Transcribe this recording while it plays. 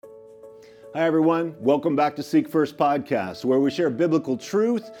Hi, everyone. Welcome back to Seek First Podcast, where we share biblical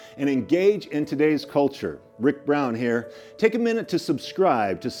truth and engage in today's culture. Rick Brown here. Take a minute to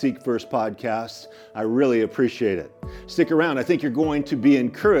subscribe to Seek First Podcast. I really appreciate it. Stick around. I think you're going to be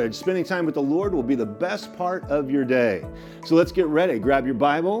encouraged. Spending time with the Lord will be the best part of your day. So let's get ready. Grab your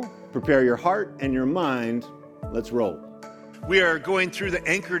Bible, prepare your heart and your mind. Let's roll. We are going through the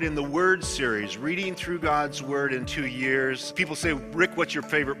Anchored in the Word series, reading through God's Word in 2 years. People say, Rick, what's your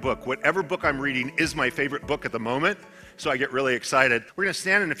favorite book? Whatever book I'm reading is my favorite book at the moment, so I get really excited. We're going to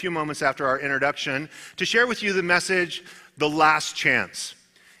stand in a few moments after our introduction to share with you the message, The Last Chance.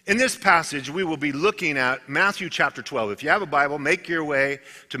 In this passage, we will be looking at Matthew chapter 12. If you have a Bible, make your way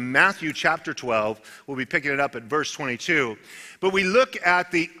to Matthew chapter 12. We'll be picking it up at verse 22. But we look at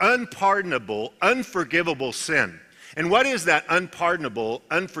the unpardonable, unforgivable sin. And what is that unpardonable,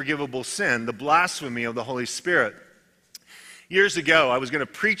 unforgivable sin? The blasphemy of the Holy Spirit. Years ago, I was going to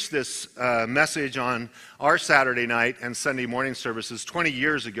preach this message on our Saturday night and Sunday morning services 20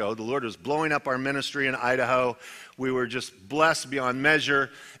 years ago. The Lord was blowing up our ministry in Idaho. We were just blessed beyond measure.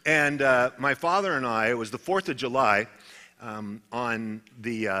 And my father and I, it was the 4th of July on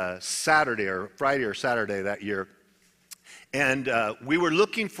the Saturday or Friday or Saturday that year. And we were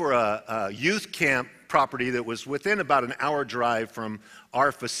looking for a youth camp property that was within about an hour drive from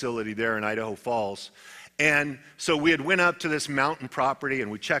our facility there in Idaho Falls. And so we had went up to this mountain property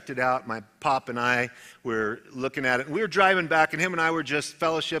and we checked it out. My pop and I were looking at it. And we were driving back and him and I were just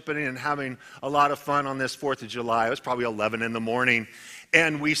fellowshipping and having a lot of fun on this 4th of July. It was probably 11 in the morning.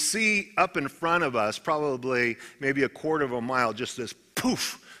 And we see up in front of us, probably maybe a quarter of a mile, just this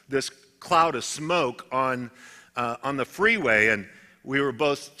poof, this cloud of smoke on the freeway. And we were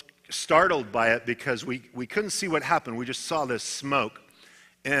both startled by it because we couldn't see what happened. We just saw this smoke.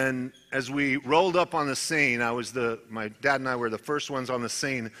 And as we rolled up on the scene, my dad and I were the first ones on the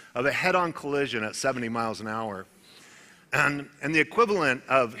scene of a head-on collision at 70 miles an hour. And the equivalent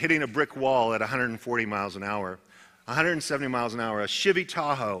of hitting a brick wall at 140 miles an hour, 170 miles an hour, a Chevy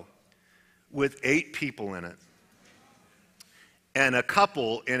Tahoe with 8 people in it. And a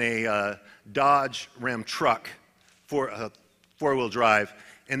couple in a Dodge Ram truck for a four-wheel drive.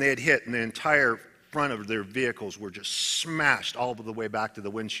 And they had hit, and the entire front of their vehicles were just smashed all the way back to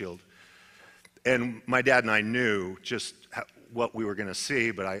the windshield. And my dad and I knew just what we were going to see,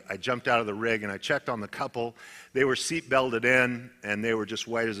 but I jumped out of the rig and I checked on the couple. They were seat belted in, and they were just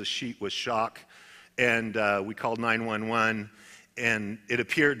white as a sheet with shock. And we called 911, and it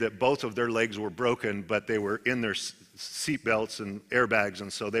appeared that both of their legs were broken, but they were in their seat belts and airbags,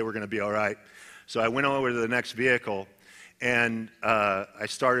 and so they were going to be all right. So I went over to the next vehicle. And I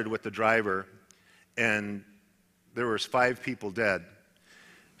started with the driver, and there was 5 people dead.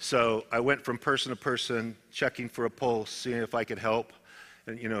 So I went from person to person, checking for a pulse, seeing if I could help,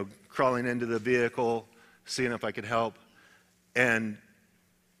 and crawling into the vehicle, seeing if I could help. And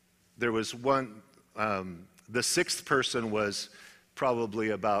there was one. The 6th person was probably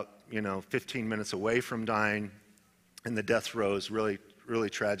about 15 minutes away from dying, and the death throes really,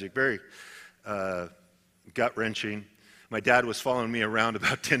 really tragic, very gut-wrenching. My dad was following me around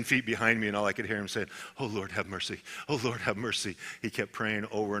about 10 feet behind me, and all I could hear him saying, "Oh, Lord, have mercy. Oh, Lord, have mercy." He kept praying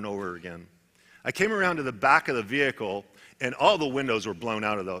over and over again. I came around to the back of the vehicle, and all the windows were blown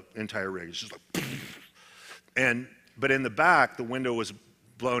out of the entire rig. It's just like, but in the back, the window was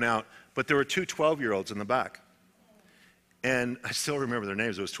blown out, but there were 2 12-year-olds in the back. And I still remember their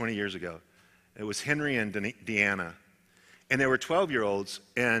names. It was 20 years ago. It was Henry and Deanna. And they were 12-year-olds,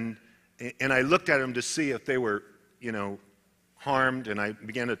 and I looked at them to see if they were harmed, and I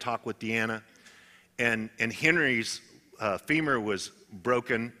began to talk with Deanna. And Henry's femur was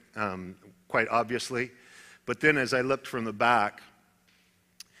broken, quite obviously. But then as I looked from the back,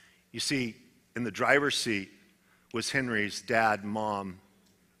 you see, in the driver's seat was Henry's dad, mom,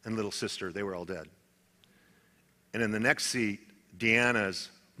 and little sister. They were all dead. And in the next seat,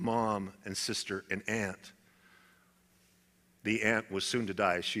 Deanna's mom and sister and aunt. The aunt was soon to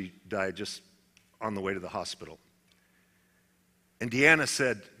die. She died just on the way to the hospital. And Deanna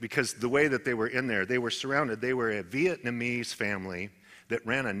said, because the way that they were in there, they were surrounded. They were a Vietnamese family that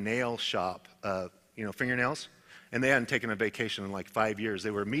ran a nail shop, fingernails. And they hadn't taken a vacation in like 5 years.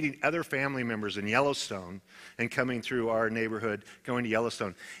 They were meeting other family members in Yellowstone and coming through our neighborhood, going to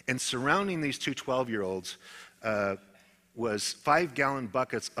Yellowstone. And surrounding these 2 12-year-olds was 5-gallon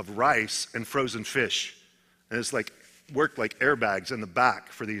buckets of rice and frozen fish. And it's like, worked like airbags in the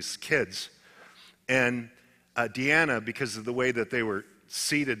back for these kids. And Deanna, because of the way that they were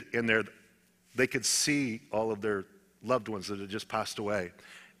seated in there, they could see all of their loved ones that had just passed away.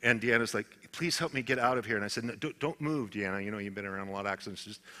 And Deanna's like, please help me get out of here. And I said, no, don't move, Deanna. You've been around a lot of accidents.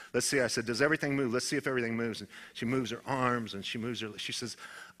 Just, let's see. I said, does everything move? Let's see if everything moves. And she moves her arms, and she says,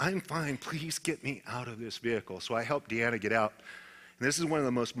 I'm fine. Please get me out of this vehicle. So I helped Deanna get out. And this is one of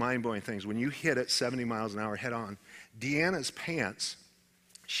the most mind-blowing things. When you hit at 70 miles an hour head on, Deanna's pants,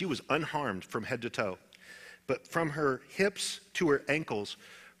 she was unharmed from head to toe. But from her hips to her ankles,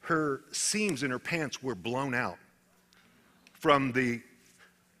 her seams in her pants were blown out from the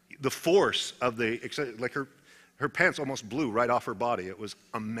force of like her pants almost blew right off her body. It was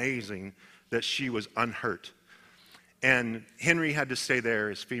amazing that she was unhurt. And Henry had to stay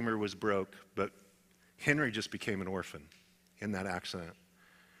there. His femur was broke, but Henry just became an orphan in that accident.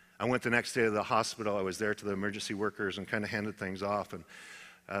 I went the next day to the hospital. I was there to the emergency workers and kind of handed things off, and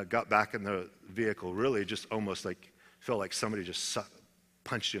got back in the vehicle. Really just almost like, felt like somebody just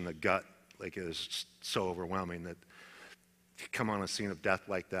punched you in the gut. Like it was just so overwhelming that to come on a scene of death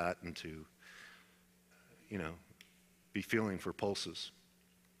like that and to, be feeling for pulses.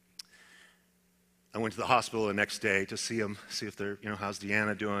 I went to the hospital the next day to see him, see if they're, how's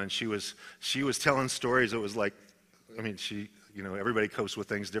Deanna doing? She was telling stories. It was like, everybody copes with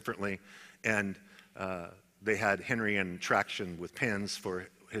things differently. And they had Henry in traction with pins for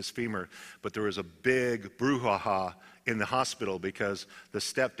his femur, but there was a big brouhaha in the hospital because the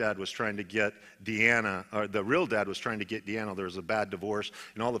stepdad was trying to get Deanna, or the real dad was trying to get Deanna. There was a bad divorce,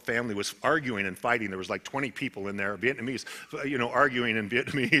 and all the family was arguing and fighting. There was like 20 people in there, Vietnamese, arguing in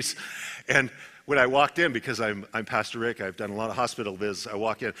Vietnamese. And when I walked in, because I'm Pastor Rick, I've done a lot of hospital visits, I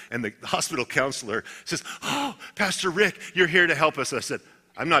walk in, and the hospital counselor says, "Oh, Pastor Rick, you're here to help us." I said,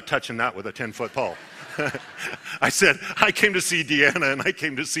 "I'm not touching that with a 10-foot pole." I said, I came to see Deanna, and I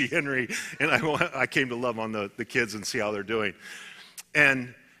came to see Henry, and I came to love on the kids and see how they're doing.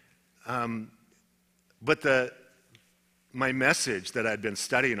 And, but my message that I'd been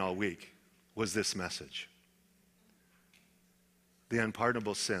studying all week was this message. The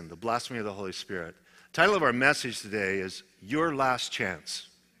unpardonable sin, the blasphemy of the Holy Spirit. The title of our message today is Your Last Chance.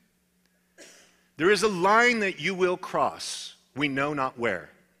 There is a line that you will cross, we know not where.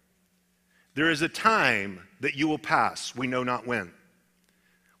 There is a time that you will pass, we know not when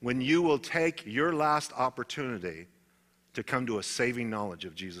you will take your last opportunity to come to a saving knowledge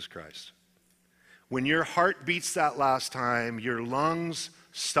of Jesus Christ. When your heart beats that last time, your lungs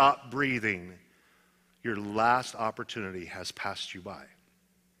stop breathing, your last opportunity has passed you by.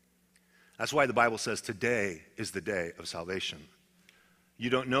 That's why the Bible says today is the day of salvation. You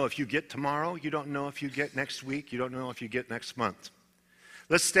don't know if you get tomorrow, you don't know if you get next week, you don't know if you get next month.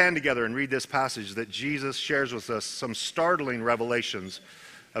 Let's stand together and read this passage that Jesus shares with us some startling revelations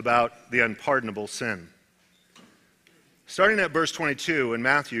about the unpardonable sin. Starting at verse 22 in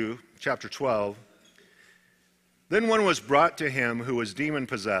Matthew chapter 12, then one was brought to him who was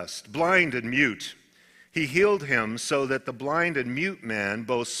demon-possessed, blind and mute. He healed him so that the blind and mute man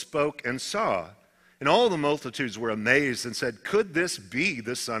both spoke and saw. And all the multitudes were amazed and said, "Could this be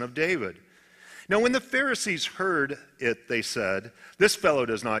the Son of David?" Now, when the Pharisees heard it, they said, "This fellow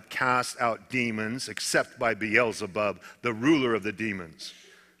does not cast out demons except by Beelzebub, the ruler of the demons."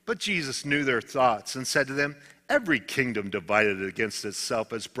 But Jesus knew their thoughts and said to them, "Every kingdom divided against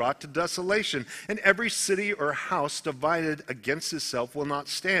itself is brought to desolation, and every city or house divided against itself will not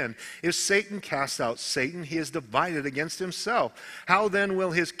stand. If Satan casts out Satan, he is divided against himself. How then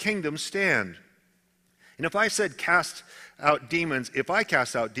will his kingdom stand? And if I cast out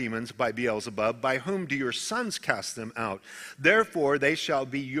demons by Beelzebub, by whom do your sons cast them out? Therefore they shall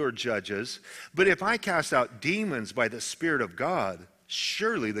be your judges. But if I cast out demons by the Spirit of God,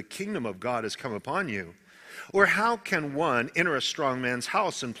 surely the kingdom of God has come upon you. Or how can one enter a strong man's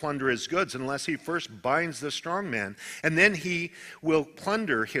house and plunder his goods unless he first binds the strong man, and then he will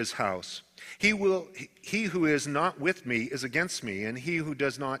plunder his house? He who is not with me is against me, and he who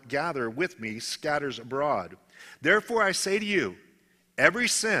does not gather with me scatters abroad. Therefore I say to you, every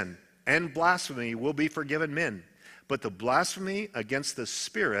sin and blasphemy will be forgiven men, but the blasphemy against the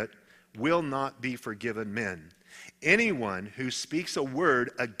Spirit will not be forgiven men. Anyone who speaks a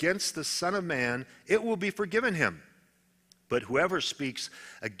word against the Son of Man, it will be forgiven him. But whoever speaks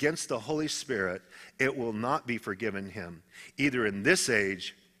against the Holy Spirit, it will not be forgiven him, either in this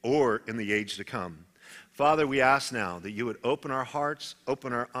age or in the age to come. Father, we ask now that you would open our hearts,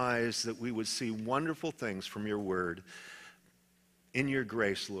 open our eyes, that we would see wonderful things from your word. In your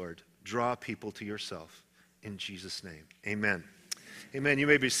grace, Lord, draw people to yourself. In Jesus' name, amen. Amen. You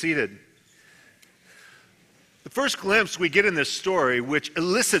may be seated. The first glimpse we get in this story, which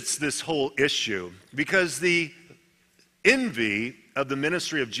elicits this whole issue, because the envy of the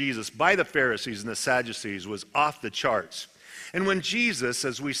ministry of Jesus by the Pharisees and the Sadducees was off the charts. And when Jesus,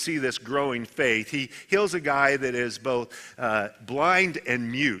 as we see this growing faith, he heals a guy that is both blind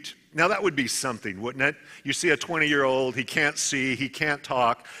and mute. Now that would be something, wouldn't it? You see a 20-year-old, he can't see, he can't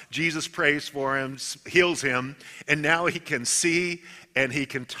talk. Jesus prays for him, heals him, and now he can see and he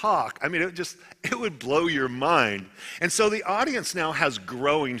can talk. I mean, it would blow your mind. And so the audience now has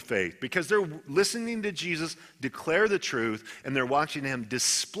growing faith because they're listening to Jesus declare the truth, and they're watching him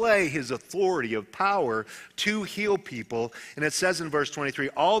display his authority of power to heal people. And it says in verse 23,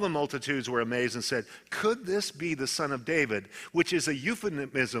 all the multitudes were amazed and said, could this be the Son of David? Which is a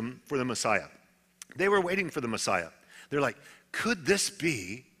euphemism for the Messiah. They were waiting for the Messiah. They're like, could this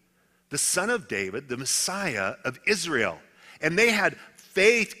be the Son of David, the Messiah of Israel? And they had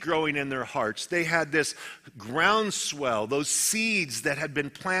faith growing in their hearts. They had this groundswell, those seeds that had been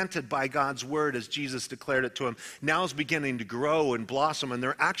planted by God's word as Jesus declared it to them, now is beginning to grow and blossom, and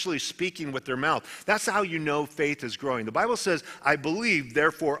they're actually speaking with their mouth. That's how you know faith is growing. The Bible says, I believed,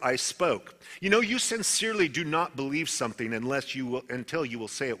 therefore I spoke. You know, you sincerely do not believe something until you will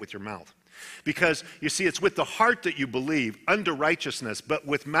say it with your mouth. Because, you see, it's with the heart that you believe unto righteousness, but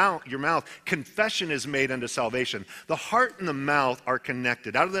with your mouth, confession is made unto salvation. The heart and the mouth are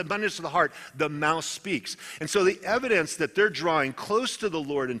connected. Out of the abundance of the heart, the mouth speaks. And so the evidence that they're drawing close to the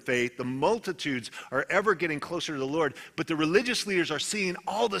Lord in faith, the multitudes are ever getting closer to the Lord, but the religious leaders are seeing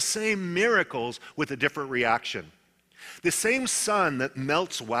all the same miracles with a different reaction. The same sun that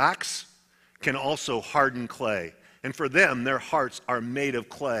melts wax can also harden clay. And for them, their hearts are made of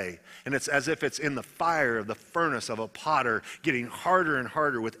clay. And it's as if it's in the fire of the furnace of a potter, getting harder and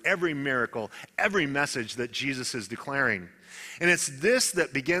harder with every miracle, every message that Jesus is declaring. And it's this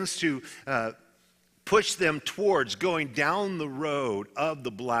that begins to push them towards going down the road of the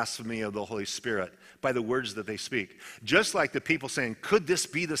blasphemy of the Holy Spirit by the words that they speak. Just like the people saying, could this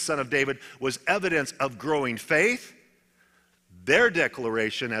be the Son of David, was evidence of growing faith. Their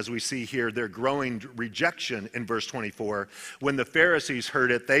declaration, as we see here, their growing rejection in verse 24, when the Pharisees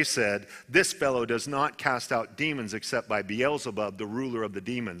heard it, they said, this fellow does not cast out demons except by Beelzebub, the ruler of the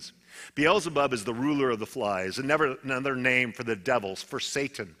demons. Beelzebub is the ruler of the flies, another name for the devils, for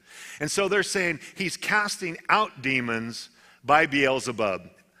Satan. And so they're saying he's casting out demons by Beelzebub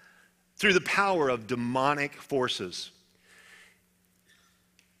through the power of demonic forces.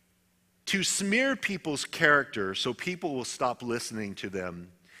 To smear people's character so people will stop listening to them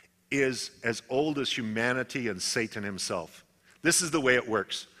is as old as humanity and Satan himself. This is the way it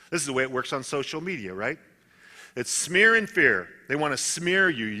works. This is the way it works on social media, right? It's smear and fear. They want to smear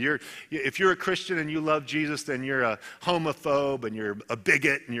you. If you're a Christian and you love Jesus, then you're a homophobe and you're a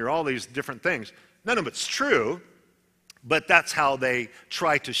bigot and you're all these different things. None of it's true, but that's how they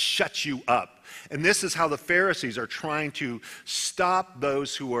try to shut you up. And this is how the Pharisees are trying to stop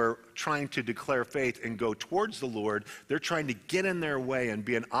those who are trying to declare faith and go towards the Lord. They're trying to get in their way and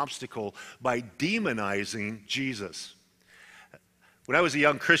be an obstacle by demonizing Jesus. When I was a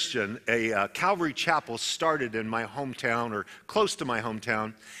young Christian, a Calvary Chapel started in my hometown or close to my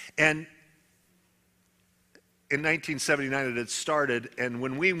hometown. And in 1979 it had started, and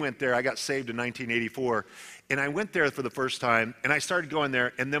when we went there, I got saved in 1984, and I went there for the first time, and I started going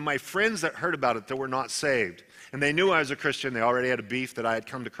there, and then my friends that heard about it that were not saved, and they knew I was a Christian, they already had a beef that I had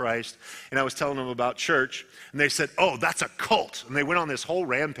come to Christ, and I was telling them about church, and they said, oh, that's a cult, and they went on this whole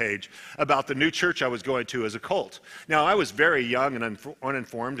rampage about the new church I was going to as a cult. Now, I was very young and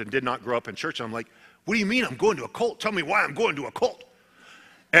uninformed and did not grow up in church, and I'm like, what do you mean I'm going to a cult? Tell me why I'm going to a cult.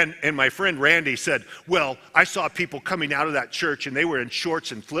 And my friend Randy said, well, I saw people coming out of that church and they were in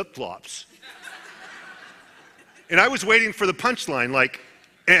shorts and flip-flops. And I was waiting for the punchline, like,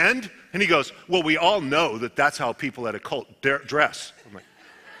 and he goes, well, we all know that that's how people at a cult dress. I'm like,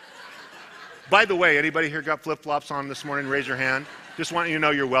 by the way, anybody here got flip-flops on this morning? Raise your hand. Just want you to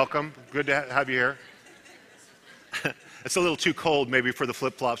know you're welcome. Good to have you here. It's a little too cold maybe for the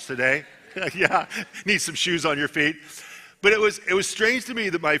flip-flops today. Yeah, need some shoes on your feet. But it was strange to me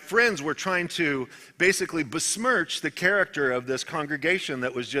that my friends were trying to basically besmirch the character of this congregation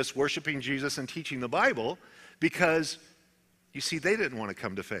that was just worshiping Jesus and teaching the Bible because, you see, they didn't want to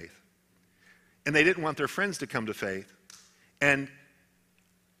come to faith. And they didn't want their friends to come to faith. And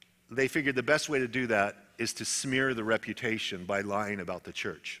they figured the best way to do that is to smear the reputation by lying about the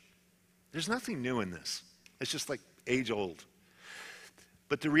church. There's nothing new in this. It's just like age old.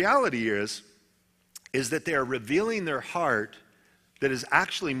 But the reality is that they are revealing their heart that is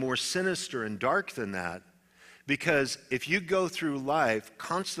actually more sinister and dark than that, because if you go through life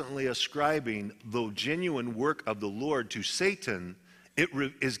constantly ascribing the genuine work of the Lord to Satan, it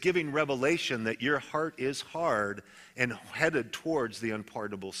is giving revelation that your heart is hard and headed towards the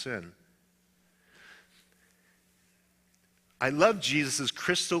unpardonable sin. I love Jesus'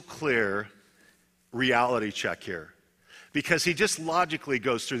 crystal clear reality check here, because he just logically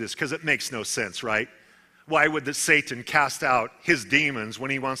goes through this, because it makes no sense, right? Why would Satan cast out his demons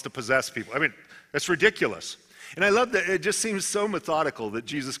when he wants to possess people? I mean, that's ridiculous. And I love that it just seems so methodical that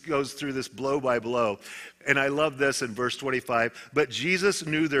Jesus goes through this blow by blow. And I love this in verse 25. But Jesus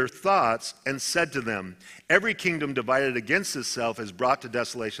knew their thoughts and said to them, every kingdom divided against itself is brought to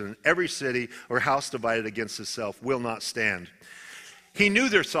desolation, and every city or house divided against itself will not stand. He knew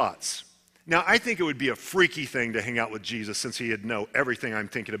their thoughts. Now, I think it would be a freaky thing to hang out with Jesus, since he'd know everything I'm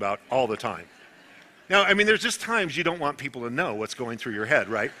thinking about all the time. Now, I mean, there's just times you don't want people to know what's going through your head,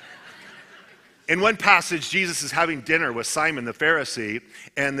 right? In one passage, Jesus is having dinner with Simon the Pharisee,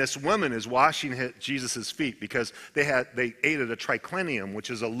 and this woman is washing Jesus' feet, because they ate at a triclinium, which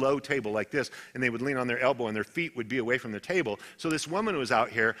is a low table like this, and they would lean on their elbow and their feet would be away from the table. So this woman was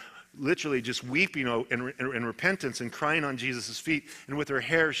out here literally just weeping in repentance and crying on Jesus' feet, and with her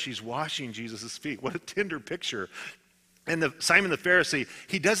hair she's washing Jesus' feet. What a tender picture. And Simon the Pharisee,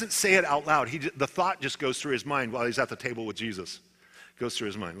 he doesn't say it out loud. The thought just goes through his mind while he's at the table with Jesus. Goes through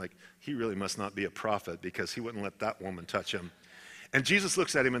his mind, like, he really must not be a prophet, because he wouldn't let that woman touch him. And Jesus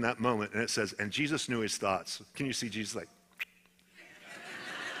looks at him in that moment, and it says, and Jesus knew his thoughts. Can you see Jesus like,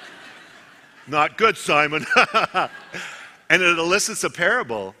 not good, Simon. And it elicits a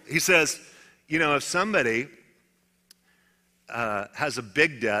parable. He says, you know, if somebody has a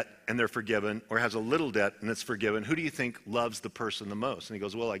big debt and they're forgiven, or has a little debt and it's forgiven, who do you think loves the person the most? And he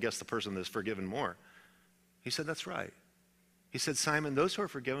goes, well, I guess the person that's forgiven more. He said, that's right. He said, Simon, those who are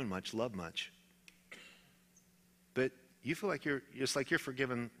forgiven much love much. But you feel like you're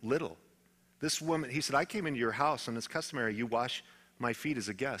forgiven little. This woman, he said, I came into your house, and it's customary you wash my feet as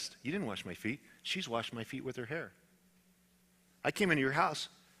a guest. You didn't wash my feet. She's washed my feet with her hair. I came into your house,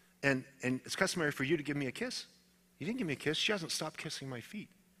 and it's customary for you to give me a kiss. You didn't give me a kiss. She hasn't stopped kissing my feet.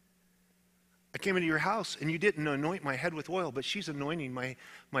 I came into your house, and you didn't anoint my head with oil, but she's anointing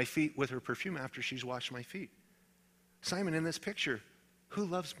my feet with her perfume after she's washed my feet. Simon, in this picture, who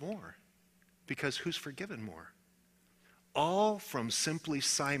loves more? Because who's forgiven more? All from simply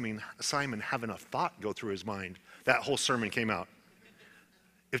Simon having a thought go through his mind. That whole sermon came out.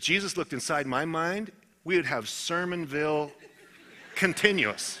 If Jesus looked inside my mind, we would have Sermonville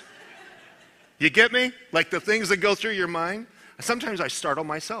continuous. You get me? Like the things that go through your mind. Sometimes I startle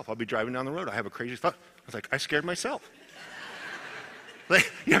myself. I'll be driving down the road. I have a crazy thought. I was like, I scared myself.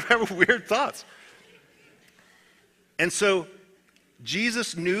 Like, you ever have weird thoughts? And so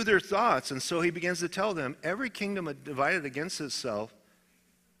Jesus knew their thoughts, and so he begins to tell them, every kingdom divided against itself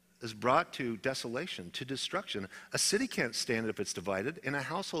is brought to desolation, to destruction. A city can't stand if it's divided, and a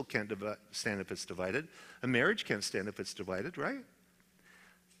household can't stand if it's divided. A marriage can't stand if it's divided, right?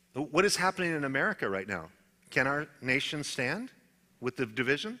 What is happening in America right now? Can our nation stand with the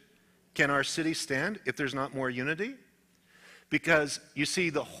division? Can our city stand if there's not more unity? Because you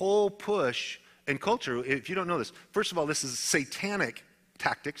see, the whole push in culture, if you don't know this, first of all, this is satanic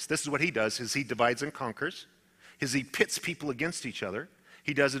tactics. This is what he does, is he divides and conquers. He pits people against each other.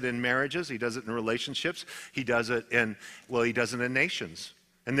 He does it in marriages. He does it in relationships. He does it in nations.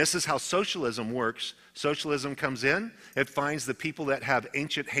 And this is how socialism works. Socialism comes in, it finds the people that have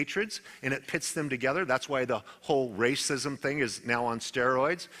ancient hatreds, and it pits them together. That's why the whole racism thing is now on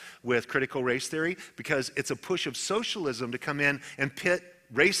steroids with critical race theory, because it's a push of socialism to come in and pit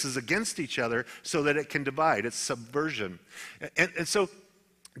races against each other so that it can divide. It's subversion. And so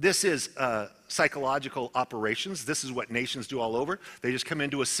this is psychological operations. This is what nations do all over. They just come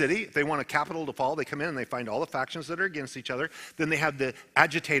into a city. If they want a capital to fall, they come in and they find all the factions that are against each other. Then they have the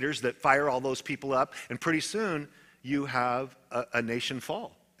agitators that fire all those people up. And pretty soon you have a nation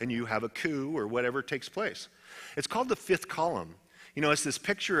fall. And you have a coup or whatever takes place. It's called the fifth column. You know, it's this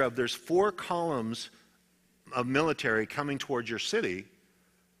picture of there's 4 columns of military coming towards your city.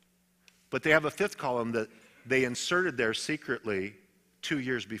 But they have a 5th column that they inserted there secretly 2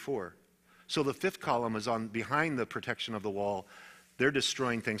 years before. So the 5th column is on behind the protection of the wall. They're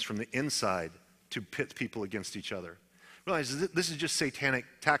destroying things from the inside to pit people against each other. Realize this is just satanic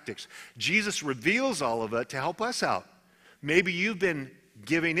tactics. Jesus reveals all of it to help us out. Maybe you've been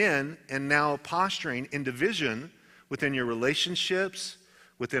giving in and now posturing in division within your relationships,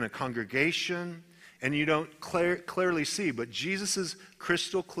 within a congregation, and you don't clearly see. But Jesus'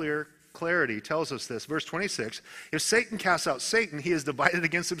 crystal clear clarity tells us this. Verse 26, if Satan casts out Satan, he is divided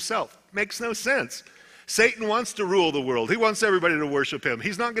against himself. Makes no sense. Satan wants to rule the world. He wants everybody to worship him.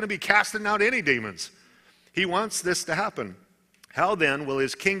 He's not going to be casting out any demons. He wants this to happen. How then will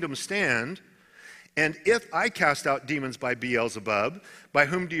his kingdom stand And if I cast out demons by Beelzebub, by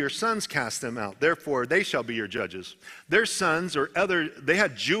whom do your sons cast them out? Therefore, they shall be your judges. Their sons they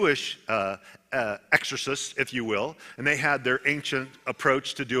had Jewish exorcists, if you will, and they had their ancient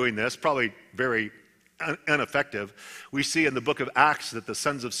approach to doing this, probably very ineffective. We see in the book of Acts that the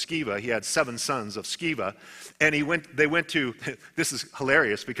sons of Sceva, he had 7 sons of Sceva, and they went to, this is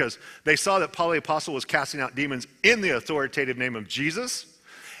hilarious, because they saw that Paul the Apostle was casting out demons in the authoritative name of Jesus.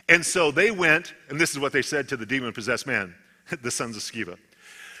 And so they went, and this is what they said to the demon-possessed man, the sons of Sceva.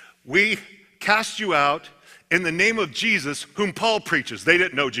 We cast you out in the name of Jesus, whom Paul preaches. They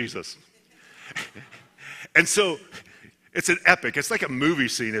didn't know Jesus. And so it's an epic. It's like a movie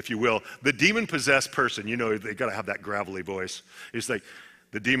scene, if you will. The demon-possessed person, you know, they got to have that gravelly voice. It's like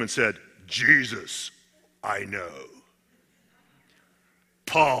the demon said, Jesus, I know.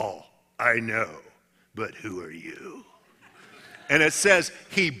 Paul, I know. But who are you? And it says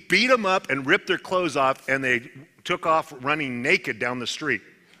he beat them up and ripped their clothes off, and they took off running naked down the street,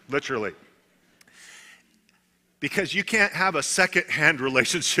 literally. Because you can't have a second-hand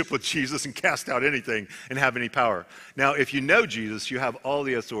relationship with Jesus and cast out anything and have any power. Now, if you know Jesus, you have all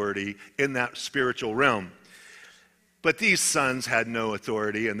the authority in that spiritual realm. But these sons had no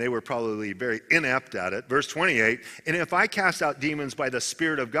authority, and they were probably very inept at it. Verse 28, and if I cast out demons by the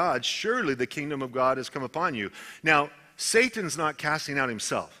Spirit of God, surely the kingdom of God has come upon you. Now, Satan's not casting out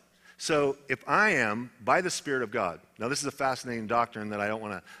himself. So if I am by the Spirit of God, now this is a fascinating doctrine that I don't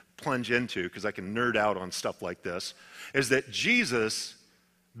want to plunge into because I can nerd out on stuff like this, is that Jesus,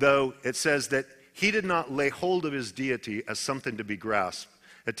 though it says that he did not lay hold of his deity as something to be grasped,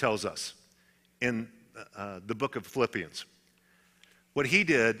 it tells us in the book of Philippians. What he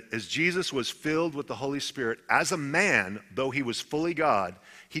did is Jesus was filled with the Holy Spirit as a man, though he was fully God.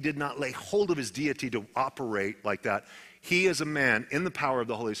 He did not lay hold of his deity to operate like that. He, as a man, in the power of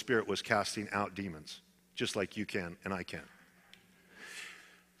the Holy Spirit, was casting out demons, just like you can and I can.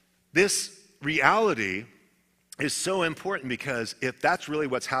 This reality is so important because if that's really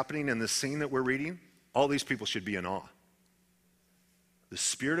what's happening in this scene that we're reading, all these people should be in awe. The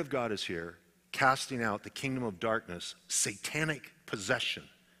Spirit of God is here, casting out the kingdom of darkness, satanic possession,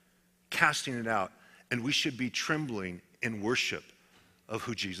 casting it out, and we should be trembling in worship of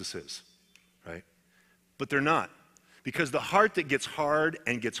who Jesus is, right? But they're not, because the heart that gets hard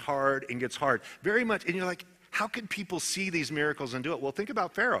and gets hard and gets hard, very much, and you're like, how could people see these miracles and do it? Well, think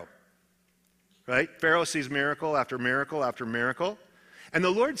about Pharaoh, right? Pharaoh sees miracle after miracle after miracle. And the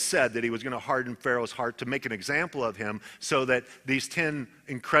Lord said that he was going to harden Pharaoh's heart to make an example of him so that these 10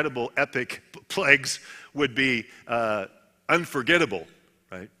 incredible, epic plagues would be unforgettable,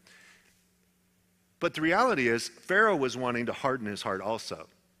 right? But the reality is, Pharaoh was wanting to harden his heart also.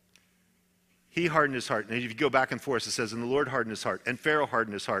 He hardened his heart. And if you go back and forth, it says, and the Lord hardened his heart, and Pharaoh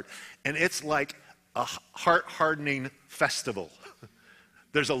hardened his heart. And it's like a heart-hardening festival.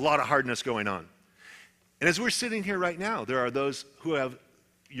 There's a lot of hardness going on. And as we're sitting here right now, there are those who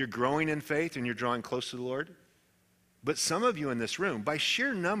you're growing in faith and you're drawing close to the Lord. But some of you in this room, by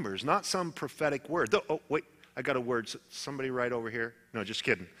sheer numbers, not some prophetic word. Oh, wait, I got a word. Somebody right over here? No, just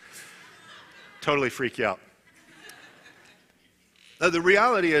kidding. Totally freak you out. The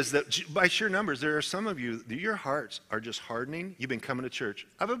reality is that by sheer numbers, there are some of you, your hearts are just hardening. You've been coming to church.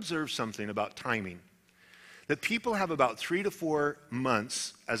 I've observed something about timing. That people have about 3 to 4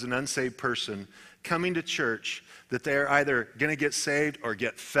 months as an unsaved person coming to church that they're either going to get saved or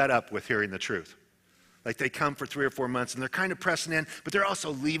get fed up with hearing the truth. Like they come for 3 or 4 months and they're kind of pressing in, but they're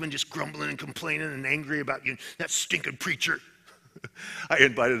also leaving just grumbling and complaining and angry about that stinking preacher. I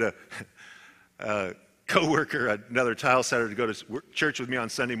invited a co-worker, another tile setter, to go to church with me on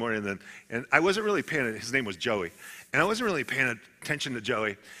Sunday morning, and I wasn't really paying attention. His name was Joey. And I wasn't really paying attention to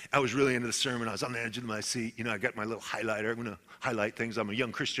Joey. I was really into the sermon. I was on the edge of my seat. I got my little highlighter. I'm going to highlight things. I'm a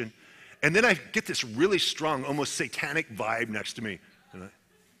young Christian. And then I get this really strong, almost satanic vibe next to me.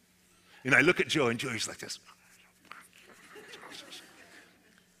 And I look at Joey, and Joey's like this.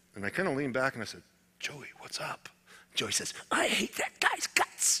 And I kind of lean back, and I said, Joey, what's up? Joey says, I hate that guy's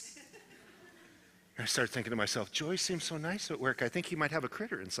guts. And I started thinking to myself, Joey seems so nice at work. I think he might have a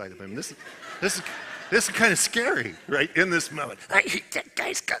critter inside of him. This is kind of scary, right, in this moment. I hate that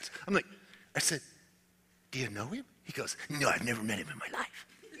guy's guts. I said, do you know him? He goes, no, I've never met him in my life.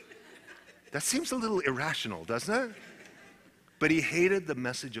 That seems a little irrational, doesn't it? But he hated the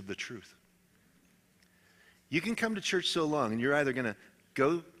message of the truth. You can come to church so long, and you're either going to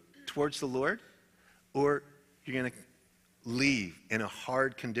go towards the Lord, or you're going to leave in a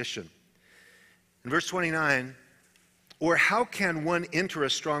hard condition. In verse 29, or how can one enter a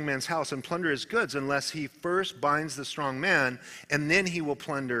strong man's house and plunder his goods unless he first binds the strong man, and then he will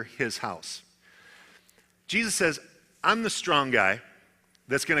plunder his house? Jesus says, I'm the strong guy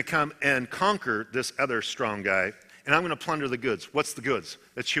that's going to come and conquer this other strong guy, and I'm going to plunder the goods. What's the goods?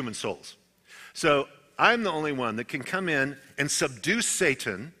 That's human souls. So I'm the only one that can come in and subdue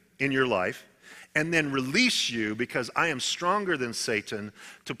Satan in your life and then release you because I am stronger than Satan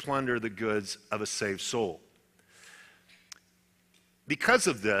to plunder the goods of a saved soul. Because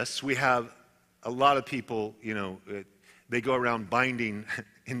of this, we have a lot of people, they go around binding,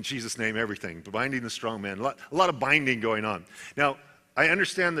 in Jesus' name, everything, binding the strong man. A lot of binding going on. Now, I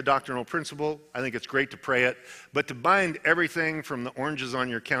understand the doctrinal principle. I think it's great to pray it. But to bind everything from the oranges on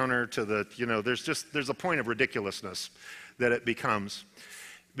your counter to the, there's a point of ridiculousness that it becomes.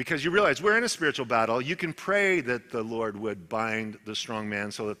 Because you realize we're in a spiritual battle. You can pray that the Lord would bind the strong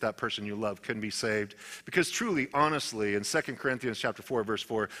man so that that person you love can be saved. Because truly, honestly, in 2 Corinthians chapter 4, verse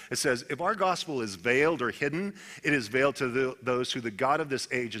 4, it says, if our gospel is veiled or hidden, it is veiled to those who the God of this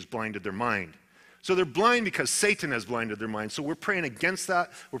age has blinded their mind. So they're blind because Satan has blinded their mind. So we're praying against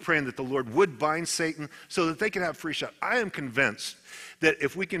that. We're praying that the Lord would bind Satan so that they can have free shot. I am convinced that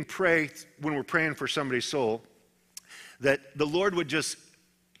if we can pray, when we're praying for somebody's soul, that the Lord would just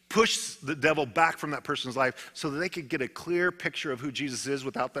push the devil back from that person's life so that they could get a clear picture of who Jesus is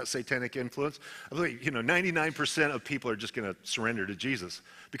without that satanic influence. I believe, 99% of people are just going to surrender to Jesus.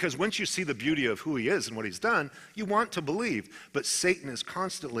 Because once you see the beauty of who he is and what he's done, you want to believe. But Satan is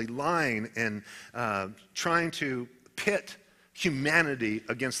constantly lying and trying to pit humanity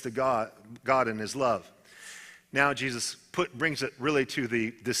against the God and his love. Now Jesus brings it really to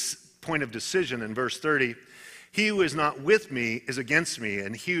this point of decision in verse 30. He who is not with me is against me,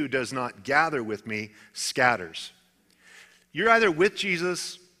 and he who does not gather with me scatters. You're either with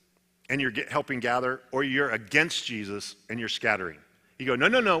Jesus and you're helping gather, or you're against Jesus and you're scattering. You go,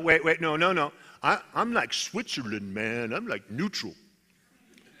 no, wait, no. I'm like Switzerland, man. I'm like neutral.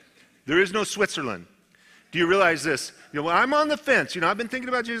 There is no Switzerland. Do you realize this? I'm on the fence. I've been thinking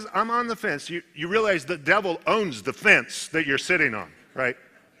about Jesus. I'm on the fence. You realize the devil owns the fence that you're sitting on, right?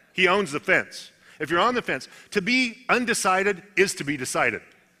 He owns the fence. If you're on the fence, to be undecided is to be decided.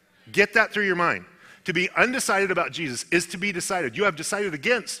 Get that through your mind. To be undecided about Jesus is to be decided. You have decided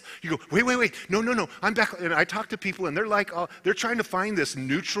against. You go, wait, no, I'm back. And I talk to people and they're like, they're trying to find this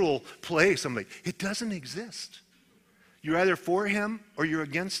neutral place. I'm like, it doesn't exist. You're either for him or you're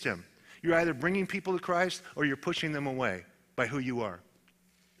against him. You're either bringing people to Christ or you're pushing them away by who you are.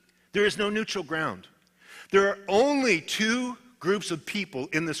 There is no neutral ground. There are only two groups of people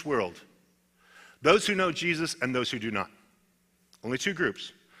in this world. Those who know Jesus and those who do not. Only two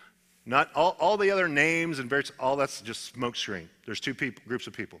groups. Not all the other names and various, all that's just smokescreen. There's two groups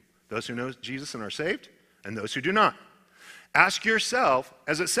of people. Those who know Jesus and are saved, and those who do not. Ask yourself,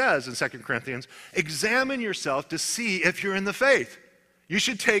 as it says in 2 Corinthians, examine yourself to see if you're in the faith. You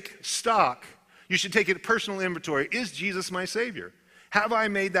should take stock. You should take a personal inventory. Is Jesus my Savior? Have I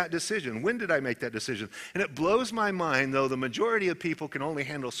made that decision? When did I make that decision? And it blows my mind, though the majority of people can only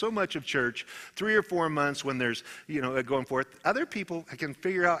handle so much of church, 3 or 4 months when there's, going forth. Other people can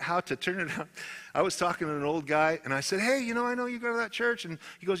figure out how to turn it out. I was talking to an old guy, and I said, hey, I know you go to that church. And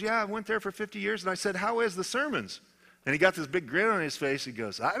he goes, yeah, I went there for 50 years. And I said, how is the sermons? And he got this big grin on his face. He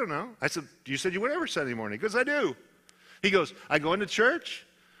goes, I don't know. I said, you said you went every Sunday morning. He goes, I do. He goes, I go into church,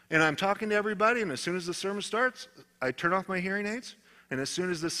 and I'm talking to everybody, and as soon as the sermon starts, I turn off my hearing aids. And as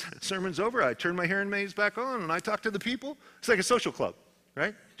soon as this sermon's over, I turn my hearing aids back on and I talk to the people. It's like a social club,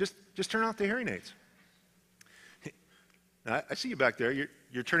 right? Just turn off the hearing aids. I see you back there.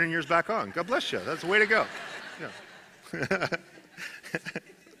 You're turning yours back on. God bless you. That's the way to go. Yeah.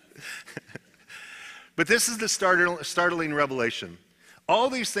 But this is the startling revelation. All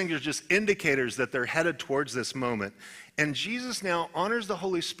these things are just indicators that they're headed towards this moment. And Jesus now honors the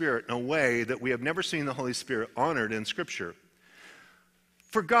Holy Spirit in a way that we have never seen the Holy Spirit honored in Scripture.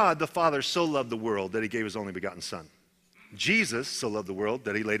 For God, the Father, so loved the world that he gave his only begotten Son. Jesus so loved the world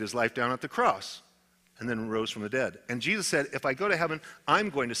that he laid his life down at the cross and then rose from the dead. And Jesus said, if I go to heaven, I'm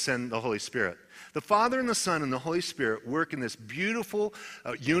going to send the Holy Spirit. The Father and the Son and the Holy Spirit work in this beautiful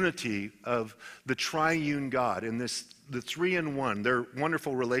unity of the triune God, in the 3-in-1, their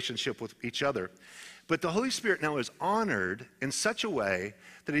wonderful relationship with each other. But the Holy Spirit now is honored in such a way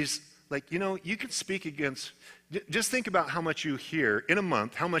that he's like, you can speak against. Just think about how much you hear in a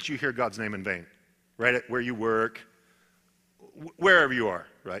month, how much you hear God's name in vain, right? At where you work, wherever you are,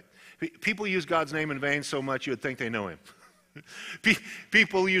 right? People use God's name in vain so much you would think they know him.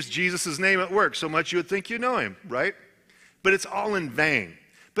 People use Jesus' name at work so much you would think you know him, right? But it's all in vain.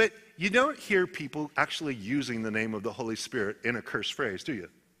 But you don't hear people actually using the name of the Holy Spirit in a cursed phrase, do you?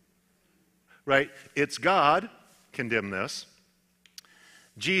 Right? It's God, condemn this.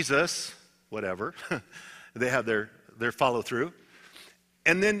 Jesus, whatever. They have their follow through.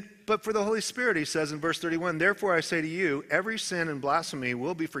 And then, but for the Holy Spirit, he says in verse 31, therefore I say to you, every sin and blasphemy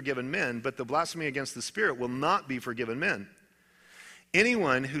will be forgiven men, but the blasphemy against the Spirit will not be forgiven men.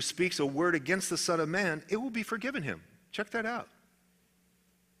 Anyone who speaks a word against the Son of Man, it will be forgiven him. Check that out.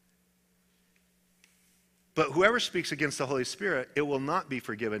 But whoever speaks against the Holy Spirit, it will not be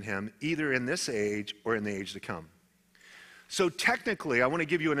forgiven him, either in this age or in the age to come. So technically, I want to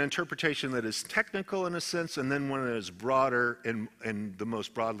give you an interpretation that is technical in a sense, and then one that is broader and the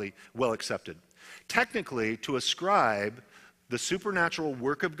most broadly well accepted. Technically, to ascribe the supernatural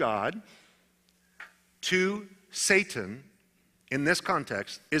work of God to Satan in this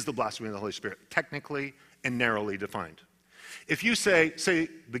context is the blasphemy of the Holy Spirit, technically and narrowly defined. If you say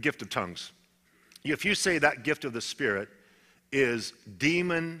the gift of tongues, if you say that gift of the Spirit is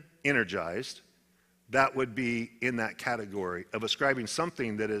demon energized, that would be in that category of ascribing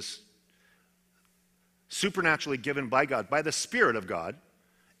something that is supernaturally given by God, by the Spirit of God,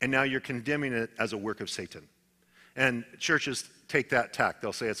 and now you're condemning it as a work of Satan. And churches take that tack.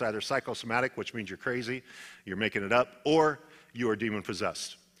 They'll say it's either psychosomatic, which means you're crazy, you're making it up, or you are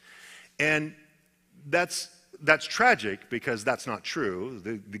demon-possessed. And that's tragic because that's not true,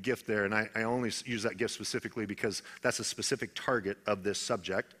 the gift there, and I only use that gift specifically because that's a specific target of this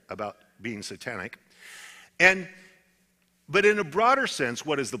subject about being satanic. But in a broader sense,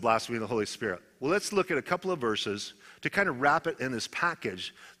 what is the blasphemy of the Holy Spirit? Well, let's look at a couple of verses to kind of wrap it in this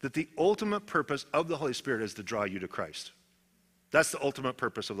package that the ultimate purpose of the Holy Spirit is to draw you to Christ. That's the ultimate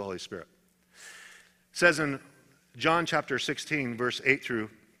purpose of the Holy Spirit. It says in John chapter 16, verse 8 through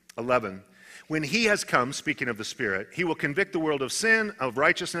 11, when he has come, speaking of the Spirit, he will convict the world of sin, of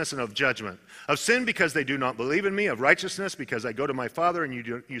righteousness, and of judgment. Of sin because they do not believe in me, of righteousness because I go to my Father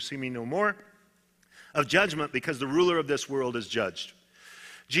and you see me no more, of judgment because the ruler of this world is judged.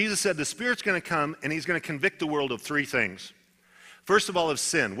 Jesus said the Spirit's going to come and he's going to convict the world of three things. First of all, of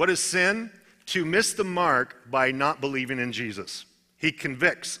sin. What is sin? To miss the mark by not believing in Jesus. He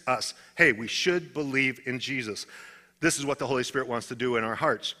convicts us. Hey, we should believe in Jesus. This is what the Holy Spirit wants to do in our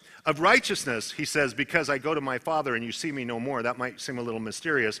hearts. Of righteousness, he says, because I go to my Father and you see me no more. That might seem a little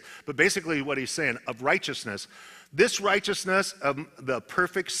mysterious, but basically what he's saying, of righteousness. This righteousness of the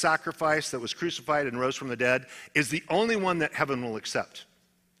perfect sacrifice that was crucified and rose from the dead is the only one that heaven will accept.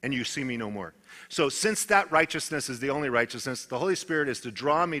 And you see me no more. So since that righteousness is the only righteousness, the Holy Spirit is to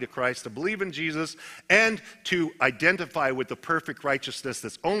draw me to Christ, to believe in Jesus, and to identify with the perfect righteousness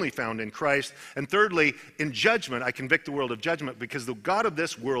that's only found in Christ. And thirdly, in judgment, I convict the world of judgment because the God of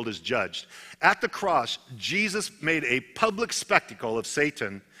this world is judged. At the cross, Jesus made a public spectacle of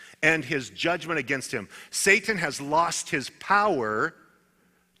Satan and his judgment against him. Satan has lost his power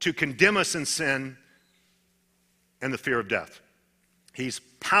to condemn us in sin and the fear of death. He's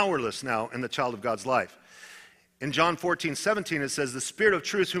powerless now in the child of God's life. In John 14:17, it says, the Spirit of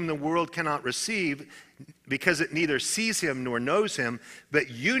truth whom the world cannot receive because it neither sees him nor knows him,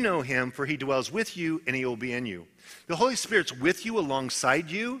 but you know him, for he dwells with you and he will be in you. The Holy Spirit's with you, alongside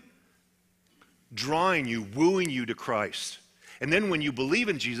you, drawing you, wooing you to Christ. And then when you believe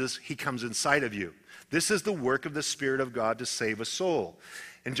in Jesus, he comes inside of you. This is the work of the Spirit of God to save a soul.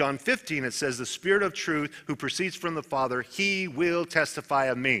 In John 15, it says, the Spirit of truth who proceeds from the Father, he will testify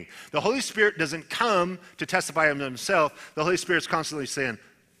of me. The Holy Spirit doesn't come to testify of himself. The Holy Spirit's constantly saying,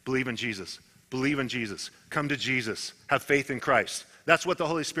 believe in Jesus, come to Jesus, have faith in Christ. That's what the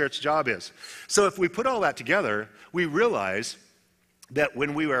Holy Spirit's job is. So if we put all that together, we realize that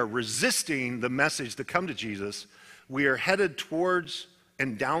when we are resisting the message to come to Jesus, we are headed towards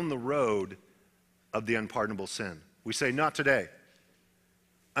and down the road of the unpardonable sin. We say, not today.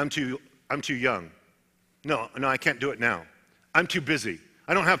 I'm too young. No, I can't do it now. I'm too busy.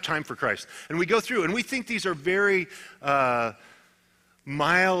 I don't have time for Christ. And we go through, and we think these are very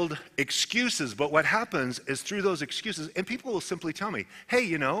mild excuses, but what happens is through those excuses, and people will simply tell me,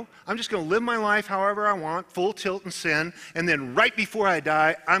 hey, I'm just going to live my life however I want, full tilt in sin, and then right before I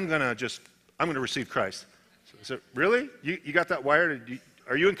die, I'm going to receive Christ. So really? You got that wired?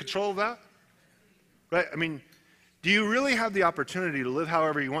 Are you in control of that? Right? I mean, do you really have the opportunity to live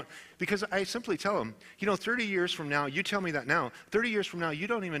however you want? Because I simply tell them, 30 years from now, you tell me that now, 30 years from now, you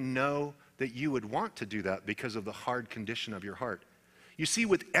don't even know that you would want to do that because of the hard condition of your heart. You see,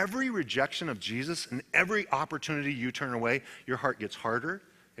 with every rejection of Jesus and every opportunity you turn away, your heart gets harder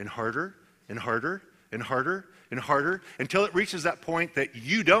and harder and harder and harder and harder until it reaches that point that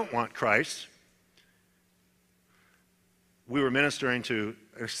you don't want Christ. We were ministering to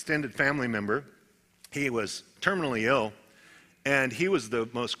an extended family member. He was terminally ill, and he was the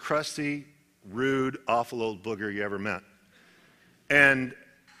most crusty, rude, awful old booger you ever met. And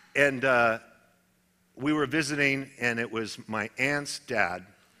we were visiting, and it was my aunt's dad,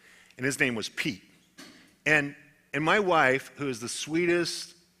 and his name was Pete. And my wife, who is the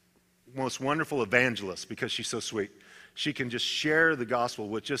sweetest, most wonderful evangelist, because she's so sweet, she can just share the gospel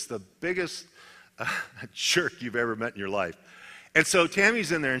with just the biggest jerk you've ever met in your life. And so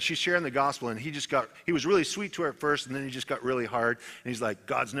Tammy's in there, and she's sharing the gospel, and he was really sweet to her at first, and then he just got really hard. And he's like,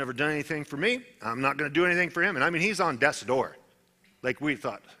 God's never done anything for me. I'm not going to do anything for him. And I mean, he's on death's door, like we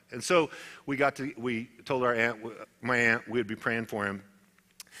thought. And so we told my aunt, we would be praying for him.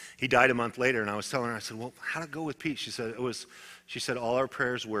 He died a month later, and I was telling her, I said, well, how'd it go with Pete? She said all our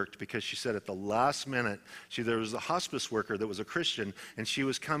prayers worked, because she said at the last minute, there was a hospice worker that was a Christian, and she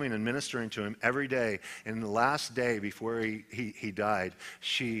was coming and ministering to him every day. And the last day before he died,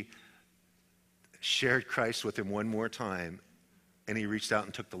 she shared Christ with him one more time, and he reached out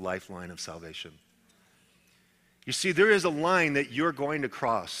and took the lifeline of salvation. You see, there is a line that you're going to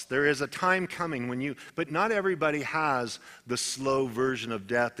cross. There is a time coming but not everybody has the slow version of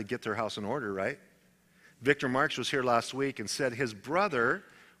death to get their house in order, right? Victor Marks was here last week and said his brother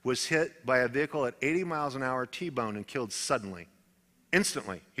was hit by a vehicle at 80 miles an hour, T-bone, and killed suddenly.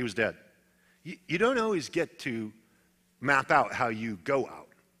 Instantly, he was dead. You don't always get to map out how you go out.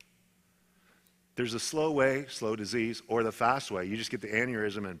 There's a slow way, slow disease, or the fast way. You just get the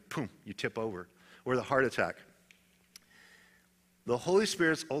aneurysm and boom, you tip over. Or the heart attack. The Holy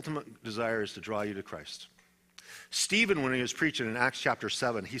Spirit's ultimate desire is to draw you to Christ. Stephen, when he was preaching in Acts chapter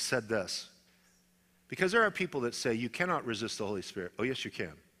 7, he said this. Because there are people that say you cannot resist the Holy Spirit. Oh, yes, you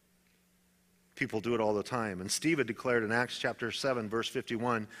can. People do it all the time. And Stephen declared in Acts chapter 7, verse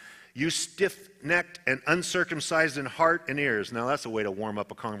 51, you stiff-necked and uncircumcised in heart and ears. Now, that's a way to warm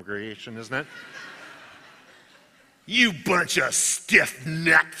up a congregation, isn't it? You bunch of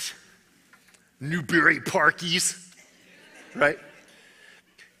stiff-necked Newberry Parkies, right?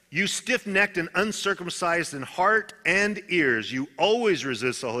 You stiff-necked and uncircumcised in heart and ears, you always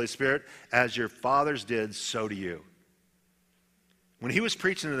resist the Holy Spirit, as your fathers did, so do you. When he was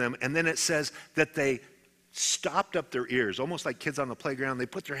preaching to them, and then it says that they stopped up their ears, almost like kids on the playground. They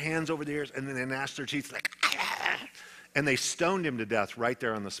put their hands over their ears, and then they gnashed their teeth like, and they stoned him to death right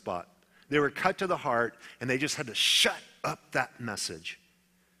there on the spot. They were cut to the heart, and they just had to shut up that message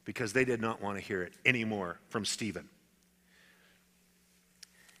because they did not want to hear it anymore from Stephen.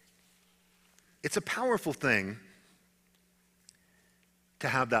 It's a powerful thing to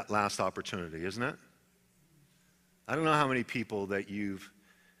have that last opportunity, isn't it? I don't know how many people that you've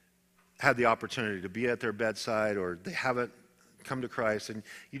had the opportunity to be at their bedside or they haven't come to Christ, and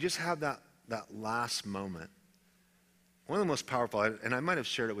you just have that last moment. One of the most powerful, and I might have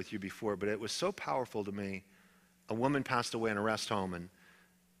shared it with you before, but it was so powerful to me. A woman passed away in a rest home,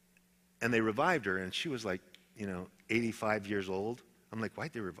 and they revived her, and she was like, 85 years old. I'm like,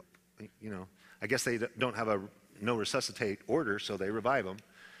 why'd they revive? I guess they don't have a no resuscitate order, so they revive them.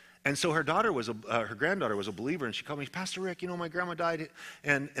 And so her granddaughter was a believer, and she called me, Pastor Rick, my grandma died,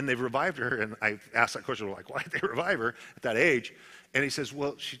 and they've revived her. And I asked that question, like, why did they revive her at that age? And he says,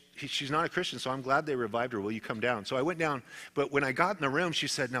 well, she's not a Christian, so I'm glad they revived her. Will you come down? So I went down, but when I got in the room, she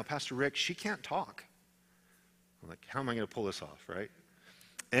said, now, Pastor Rick, she can't talk. I'm like, how am I going to pull this off, right?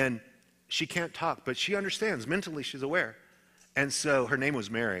 And she can't talk, but she understands. Mentally, she's aware. And so her name was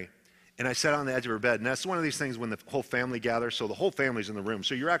Mary. And I sat on the edge of her bed, and that's one of these things when the whole family gathers, so the whole family's in the room,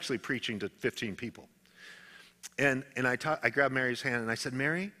 so you're actually preaching to 15 people. And I grabbed Mary's hand, and I said,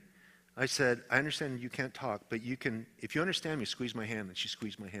 Mary, I said, I understand you can't talk, but you can, if you understand me, squeeze my hand. And she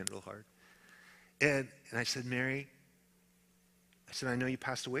squeezed my hand real hard. And I said, Mary, I said, I know you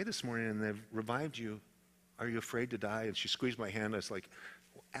passed away this morning, and they've revived you. Are you afraid to die? And she squeezed my hand. I was like,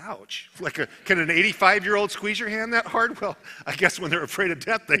 ouch. Can an 85-year-old squeeze your hand that hard? Well, I guess when they're afraid of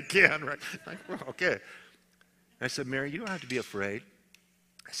death, they can, right? Like, well, okay. And I said, Mary, you don't have to be afraid.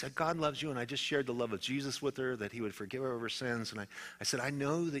 I said, God loves you, and I just shared the love of Jesus with her, that he would forgive her of her sins. And I said, I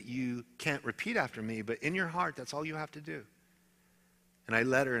know that you can't repeat after me, but in your heart, that's all you have to do. And I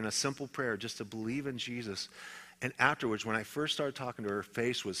led her in a simple prayer just to believe in Jesus. And afterwards, when I first started talking to her, her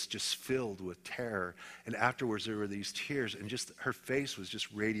face was just filled with terror. And afterwards, there were these tears, and just her face was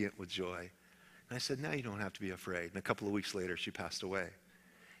just radiant with joy. And I said, now you don't have to be afraid. And a couple of weeks later, she passed away.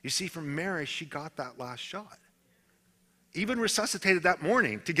 You see, from Mary, she got that last shot. Even resuscitated that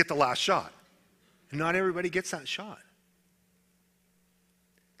morning to get the last shot. And not everybody gets that shot.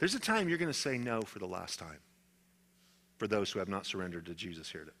 There's a time you're going to say no for the last time for those who have not surrendered to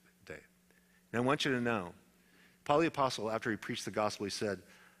Jesus here today. And I want you to know, Paul the Apostle, after he preached the gospel, he said,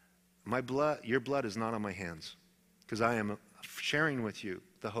 your blood is not on my hands, because I am sharing with you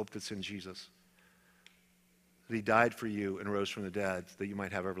the hope that's in Jesus. That he died for you and rose from the dead, that you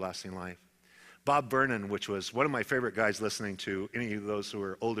might have everlasting life. Bob Vernon, which was one of my favorite guys listening to any of those who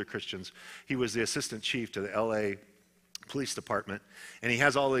were older Christians, he was the assistant chief to the LA Police Department, and he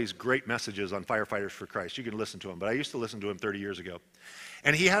has all these great messages on Firefighters for Christ. You can listen to him, but I used to listen to him 30 years ago.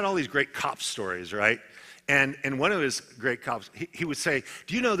 And he had all these great cop stories, right? And one of his great cops, he would say,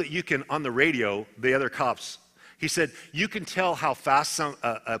 do you know that you can, on the radio, the other cops, he said, you can tell how fast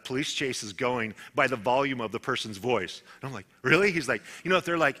a police chase is going by the volume of the person's voice. And I'm like, really? He's like, if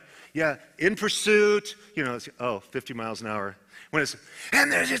they're like, yeah, in pursuit, it's, 50 miles an hour. When it's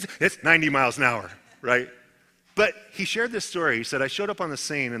 90 miles an hour, right? But he shared this story. He said, I showed up on the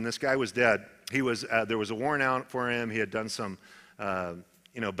scene, and this guy was dead. He was there was a warrant out for him. He had done some,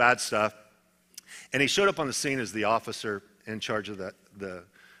 bad stuff. And he showed up on the scene as the officer in charge of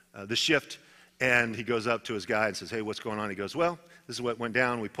the shift. And he goes up to his guy and says, hey, what's going on? He goes, well, this is what went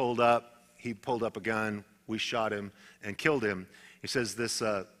down. We pulled up. He pulled up a gun. We shot him and killed him. He says,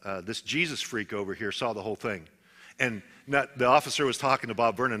 this Jesus freak over here saw the whole thing. And the officer was talking to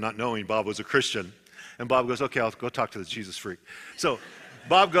Bob Vernon, not knowing Bob was a Christian. And Bob goes, okay, I'll go talk to the Jesus freak. So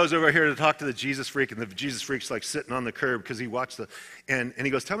Bob goes over here to talk to the Jesus freak, and the Jesus freak's like sitting on the curb because he watched and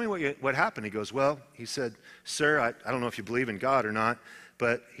he goes, tell me what happened. He goes, well, he said, sir, I don't know if you believe in God or not,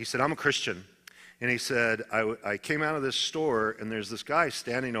 but he said, I'm a Christian. And he said, I came out of this store, and there's this guy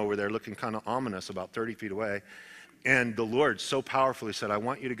standing over there looking kind of ominous about 30 feet away. And the Lord so powerfully said, I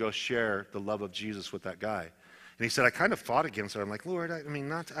want you to go share the love of Jesus with that guy. And he said, I kind of fought against it. I'm like, Lord,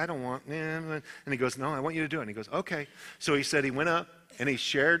 I don't want, and he goes, no, I want you to do it. And he goes, okay. So he said he went up, and he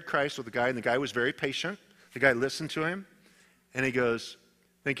shared Christ with the guy, and the guy was very patient. The guy listened to him, and he goes,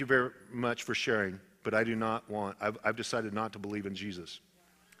 thank you very much for sharing, but I do not want, I've decided not to believe in Jesus.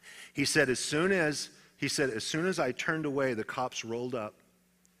 He said, as soon as I turned away, the cops rolled up,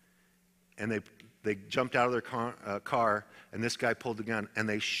 and they jumped out of their car, and this guy pulled the gun, and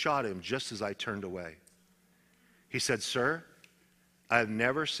they shot him just as I turned away. He said, sir, I've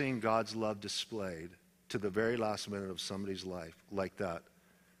never seen God's love displayed to the very last minute of somebody's life like that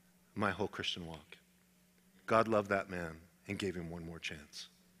my whole Christian walk. God loved that man and gave him one more chance.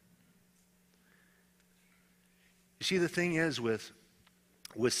 You see, the thing is with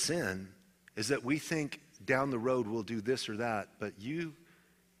sin is that we think down the road we'll do this or that, but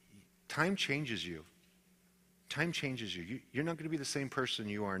time changes you. Time changes you. You're not going to be the same person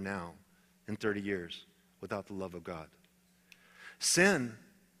you are now in 30 years without the love of God. Sin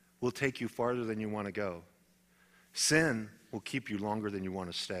will take you farther than you want to go. Sin will keep you longer than you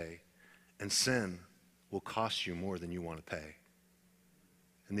want to stay. And sin will cost you more than you want to pay.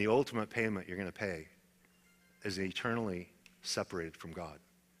 And the ultimate payment you're going to pay is eternally separated from God.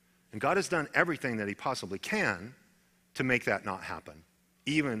 And God has done everything that he possibly can to make that not happen.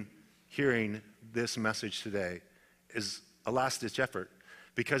 Even hearing this message today is a last-ditch effort,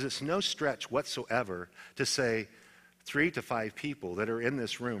 because it's no stretch whatsoever to say 3 to 5 people that are in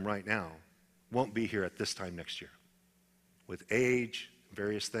this room right now won't be here at this time next year. With age,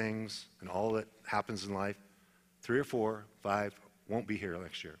 various things, and all that happens in life, 3 or 4, 5 won't be here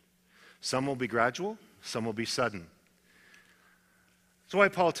next year. Some will be gradual, some will be sudden. That's why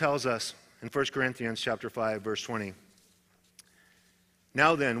Paul tells us in 1 Corinthians chapter 5, verse 20,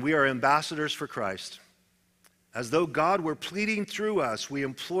 now then, we are ambassadors for Christ. As though God were pleading through us, we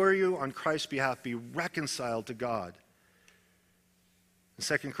implore you on Christ's behalf, be reconciled to God. In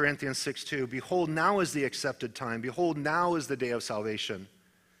 2 Corinthians 6:2, behold, now is the accepted time. Behold, now is the day of salvation.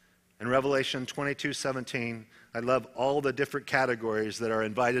 In Revelation 22:17, I love all the different categories that are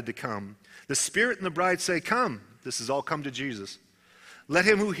invited to come. The Spirit and the bride say, come. This is all come to Jesus. Let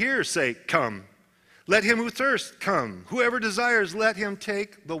him who hears say, come. Let him who thirsts come. Whoever desires, let him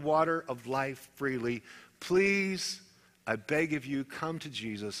take the water of life freely. Please, I beg of you, come to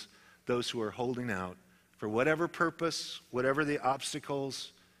Jesus, those who are holding out. For whatever purpose, whatever the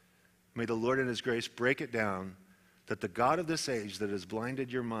obstacles, may the Lord in his grace break it down, that the God of this age that has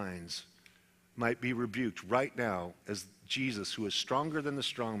blinded your minds might be rebuked right now as Jesus, who is stronger than the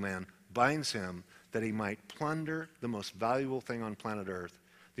strong man, binds him, that he might plunder the most valuable thing on planet Earth.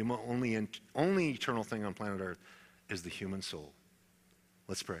 The only eternal thing on planet Earth is the human soul.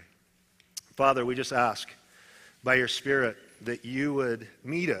 Let's pray. Father, we just ask by your Spirit that you would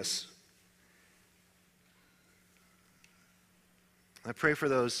meet us. I pray for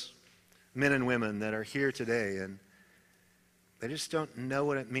those men and women that are here today and they just don't know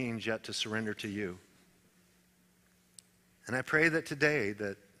what it means yet to surrender to you. And I pray that today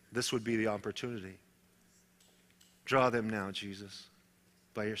that this would be the opportunity. Draw them now, Jesus,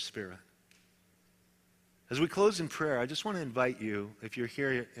 by your Spirit. As we close in prayer, I just want to invite you, if you're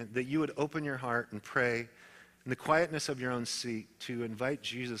here, that you would open your heart and pray in the quietness of your own seat to invite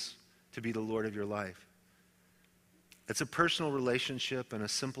Jesus to be the Lord of your life. It's a personal relationship and a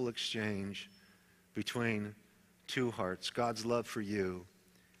simple exchange between two hearts, God's love for you,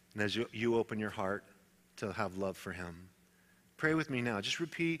 and as you open your heart to have love for him. Pray with me now. Just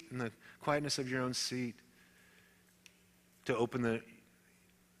repeat in the quietness of your own seat to open the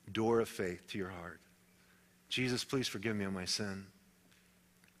door of faith to your heart. Jesus, please forgive me of my sin.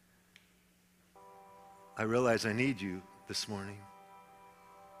 I realize I need you this morning.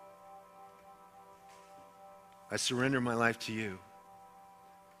 I surrender my life to you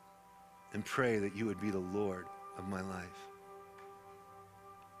and pray that you would be the Lord of my life.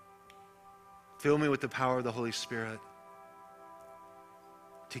 Fill me with the power of the Holy Spirit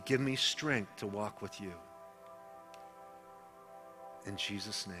to give me strength to walk with you. In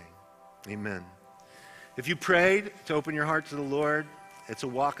Jesus' name, amen. If you prayed to open your heart to the Lord, it's a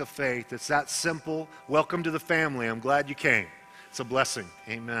walk of faith. It's that simple. Welcome to the family. I'm glad you came. It's a blessing.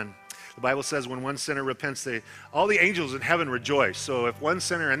 Amen. The Bible says when one sinner repents, all the angels in heaven rejoice. So if one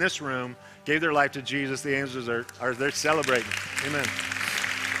sinner in this room gave their life to Jesus, the angels they're celebrating. Amen.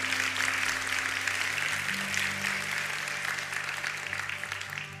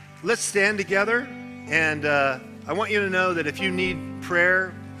 Let's stand together, and I want you to know that if you need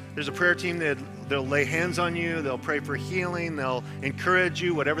prayer, there's a prayer team they'll lay hands on you, they'll pray for healing, they'll encourage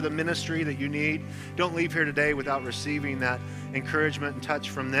you, whatever the ministry that you need. Don't leave here today without receiving that encouragement and touch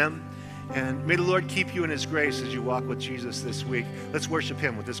from them. And may the Lord keep you in his grace as you walk with Jesus this week. Let's worship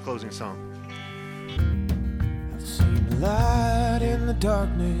him with this closing song. I've seen light in the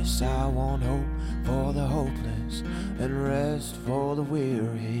darkness. I want hope for the hopeless and rest for the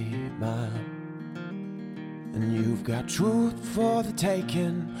weary mind. And you've got truth for the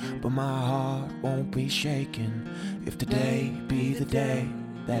taking, but my heart won't be shaken if today be the day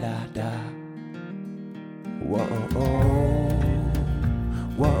that I die. Whoa, whoa,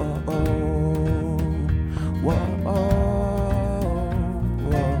 whoa, whoa.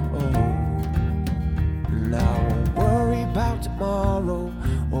 And I won't worry about tomorrow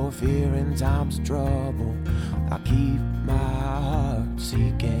or fear in times of trouble. I keep my heart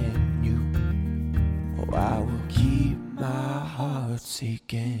seeking you. Oh, I will keep my heart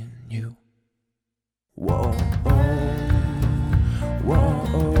seeking you. Whoa, whoa, whoa,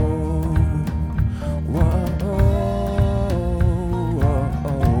 whoa.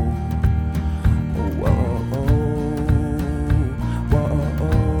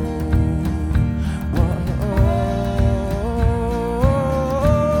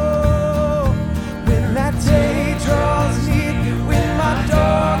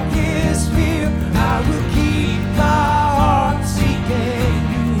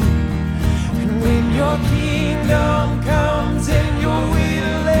 Kingdom comes and your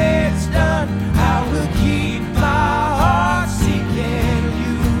will is done. I will keep my heart seeking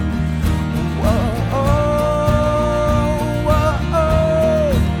you. Whoa, whoa, whoa, whoa,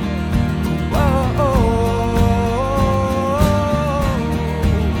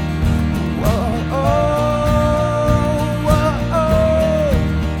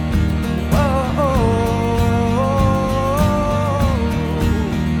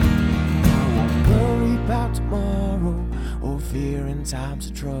 fear in times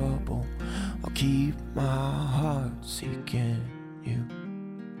of trouble. I'll keep my heart seeking you.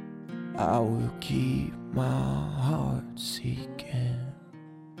 I will keep my heart seeking